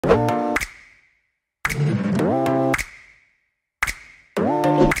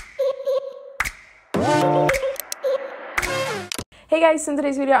Hey guys, in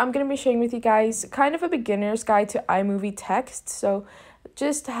today's video I'm going to be sharing with you guys kind of a beginner's guide to iMovie text. So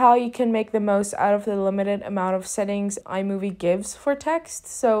just how you can make the most out of the limited amount of settings iMovie gives for text.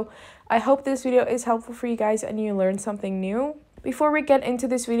 So I hope this video is helpful for you guys and you learn something new. Before we get into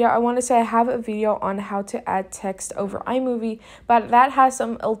this video, I want to say I have a video on how to add text over iMovie, but that has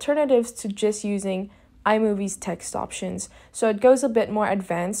some alternatives to just using iMovie's text options, so it goes a bit more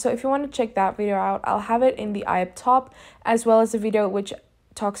advanced. So if you want to check that video out, I'll have it in the eye up top, as well as a video which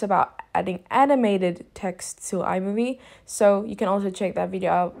talks about adding animated text to iMovie, so you can also check that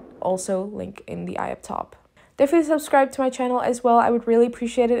video out, also link in the eye up top. Definitely subscribe to my channel as well. I would really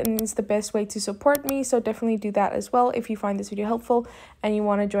appreciate it, and it's the best way to support me, so definitely do that as well. If you find this video helpful and you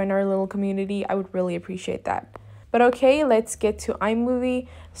want to join our little community, I would really appreciate that. But okay, let's get to iMovie.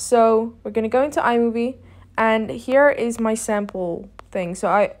 So we're gonna go into iMovie, and here is my sample thing.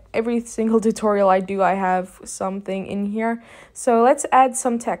 So every single tutorial I do, I have something in here. So let's add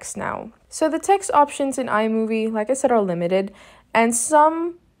some text now. So the text options in iMovie, like I said, are limited, and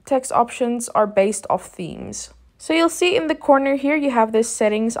some text options are based off themes. So you'll see in the corner here, you have this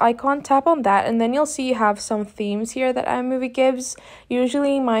settings icon. Tap on that, and then you'll see you have some themes here that iMovie gives.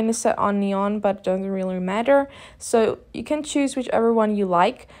 Usually mine is set on neon, but it doesn't really matter. So you can choose whichever one you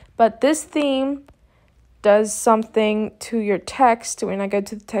like, but this theme does something to your text. When I go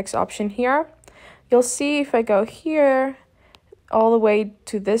to the text option here, you'll see if I go here all the way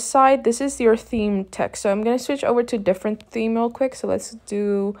to this side, this is your theme text. So I'm going to switch over to a different theme real quick. So let's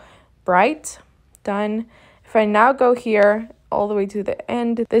do bright. Done. If I now go here all the way to the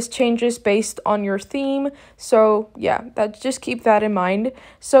end, this changes based on your theme. So yeah, just keep that in mind.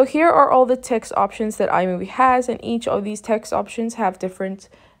 So here are all the text options that iMovie has, and each of these text options have different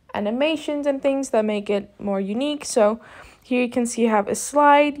animations and things that make it more unique. So here you can see you have a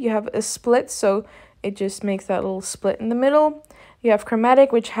slide, you have a split, so it just makes that little split in the middle. You have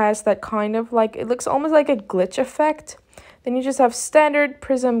chromatic, which has that kind of like, it looks almost like a glitch effect. Then you just have standard,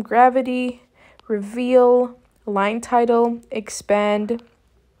 prism, gravity, reveal, line title, expand,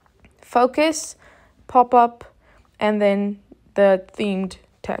 focus, pop-up, and then the themed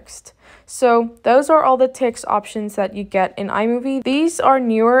text. So those are all the text options that you get in iMovie. These are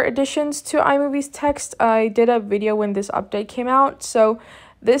newer additions to iMovie's text. I did a video when this update came out, so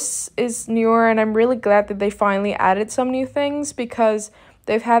this is newer, and I'm really glad that they finally added some new things because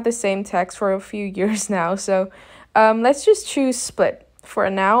they've had the same text for a few years now. So let's just choose split for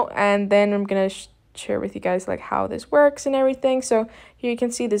now, and then I'm gonna share with you guys like how this works and everything. So here you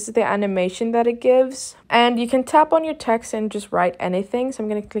can see this is the animation that it gives, and you can tap on your text and just write anything. So I'm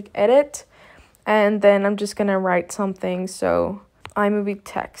going to click edit, and then I'm just going to write something. So iMovie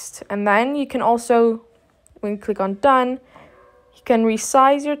text, and then you can also, when you click on done, you can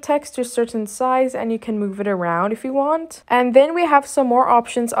resize your text to a certain size, and you can move it around if you want. And then we have some more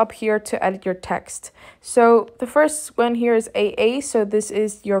options up here to edit your text. So the first one here is AA. So this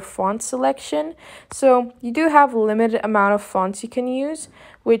is your font selection. So you do have a limited amount of fonts you can use,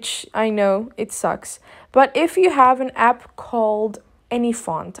 which I know it sucks. But if you have an app called Any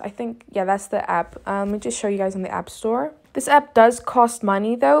Font, I think, yeah, that's the app. Let me just show you guys on the App Store. This app does cost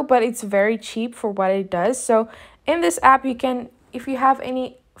money though, but it's very cheap for what it does. So in this app, you can, if you have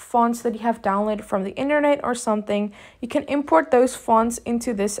any fonts that you have downloaded from the internet or something, you can import those fonts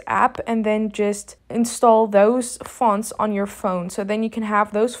into this app and then just install those fonts on your phone. So then you can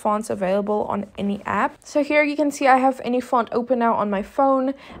have those fonts available on any app. So here you can see I have Any Font open now on my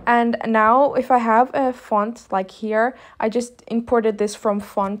phone. And now if I have a font like here, I just imported this from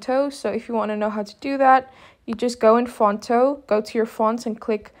Fonto. So if you want to know how to do that, you just go in Fonto, go to your fonts and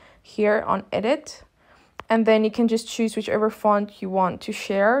click here on edit. And then you can just choose whichever font you want to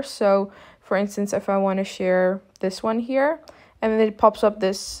share. So for instance, if I want to share this one here, and then it pops up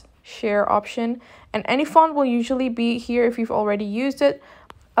this share option. And any font will usually be here if you've already used it.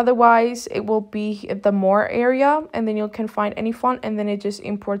 Otherwise, it will be at the more area, and then you can find any font, and then it just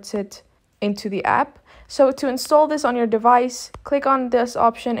imports it into the app. So to install this on your device, click on this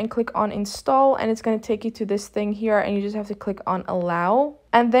option and click on install, and it's going to take you to this thing here, and you just have to click on allow.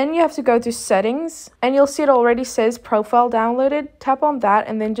 And then you have to go to settings, and you'll see it already says profile downloaded. Tap on that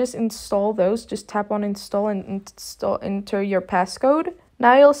and then just install those. Just tap on install and enter your passcode.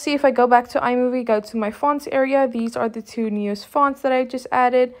 Now you'll see if I go back to iMovie, go to my fonts area, these are the two newest fonts that I just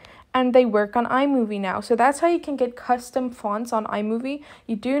added, and they work on iMovie now. So that's how you can get custom fonts on iMovie.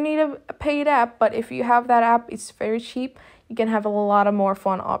 You do need a paid app, but if you have that app, it's very cheap. You can have a lot of more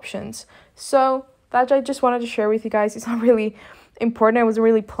font options. So that I just wanted to share with you guys. It's not really important. I wasn't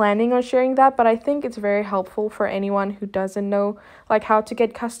really planning on sharing that, but I think it's very helpful for anyone who doesn't know like how to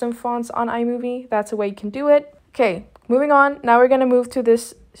get custom fonts on iMovie. That's a way you can do it. Okay, moving on, now we're going to move to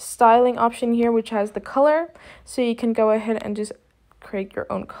this styling option here, which has the color. So you can go ahead and just create your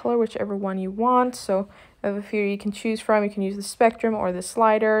own color, whichever one you want. So I have a few you can choose from. You can use the spectrum or the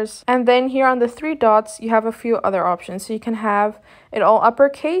sliders. And then here on the 3 dots, you have a few other options. So you can have it all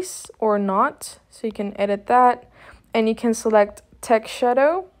uppercase or not. So you can edit that. And you can select text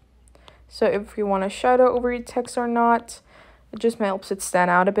shadow. So if you want a shadow over your text or not, it just helps it stand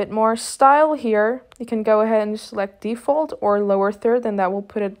out a bit more. Style here, you can go ahead and select default or lower third, and that will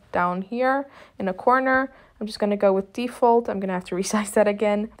put it down here in a corner. I'm just going to go with default. I'm going to have to resize that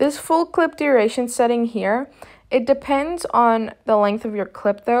again. This full clip duration setting here, it depends on the length of your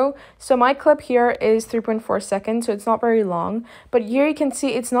clip though. So my clip here is 3.4 seconds, so it's not very long. But here you can see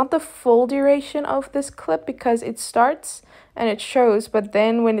it's not the full duration of this clip because it starts and it shows, but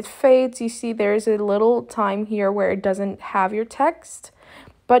then when it fades, you see there's a little time here where it doesn't have your text.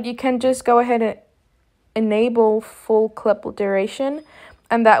 But you can just go ahead and enable full clip duration,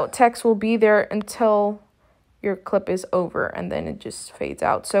 and that text will be there until your clip is over, and then it just fades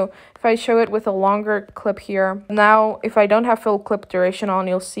out. So if I show it with a longer clip here, now if I don't have full clip duration on,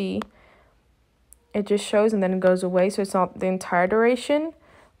 you'll see it just shows and then it goes away, so it's not the entire duration.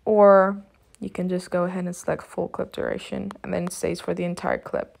 Or you can just go ahead and select full clip duration and then it stays for the entire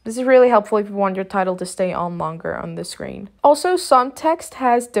clip. This is really helpful if you want your title to stay on longer on the screen. Also, some text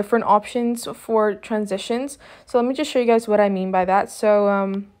has different options for transitions. So let me just show you guys what I mean by that.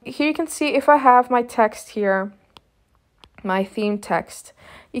 So here you can see if I have my text here, my theme text,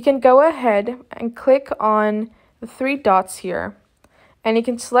 you can go ahead and click on the 3 dots here and you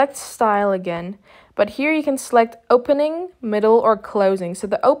can select style again. But here you can select opening, middle, or closing. So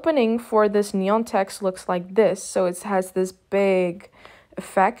the opening for this neon text looks like this. So it has this big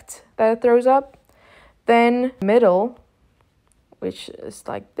effect that it throws up. Then middle, which is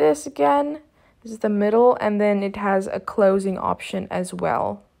like this again. This is the middle. And then it has a closing option as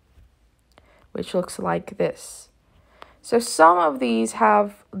well, which looks like this. So some of these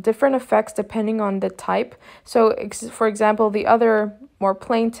have different effects depending on the type. So for example, the other more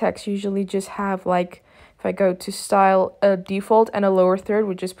plain text usually just have, like, if I go to style, a default and a lower third,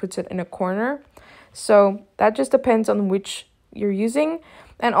 which just puts it in a corner. So that just depends on which you're using.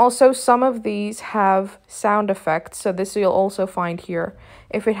 And also some of these have sound effects. So this you'll also find here.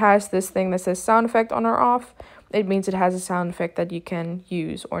 If it has this thing that says sound effect on or off, it means it has a sound effect that you can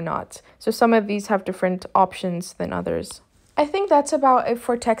use or not. So some of these have different options than others. I think that's about it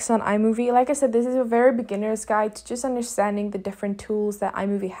for text on iMovie. Like I said, this is a very beginner's guide to just understanding the different tools that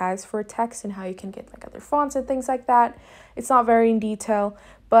iMovie has for text and how you can get like other fonts and things like that. It's not very in detail,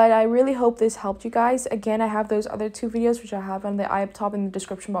 but I really hope this helped you guys. Again, I have those other 2 videos, which I have on the eye up top in the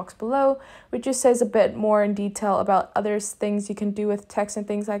description box below, which just says a bit more in detail about other things you can do with text and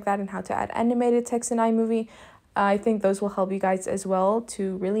things like that and how to add animated text in iMovie. I think those will help you guys as well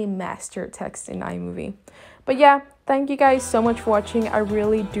to really master text in iMovie. But yeah, thank you guys so much for watching. I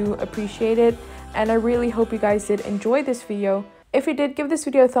really do appreciate it, and I really hope you guys did enjoy this video. If you did, give this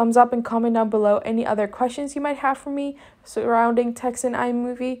video a thumbs up and comment down below any other questions you might have for me surrounding text in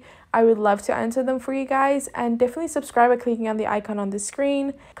iMovie. I would love to answer them for you guys, and definitely subscribe by clicking on the icon on the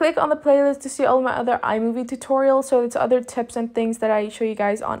screen. Click on the playlist to see all my other iMovie tutorials, so it's other tips and things that I show you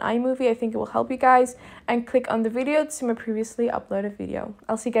guys on iMovie. I think it will help you guys. And click on the video to see my previously uploaded video.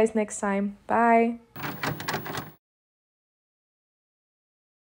 I'll see you guys next time. Bye!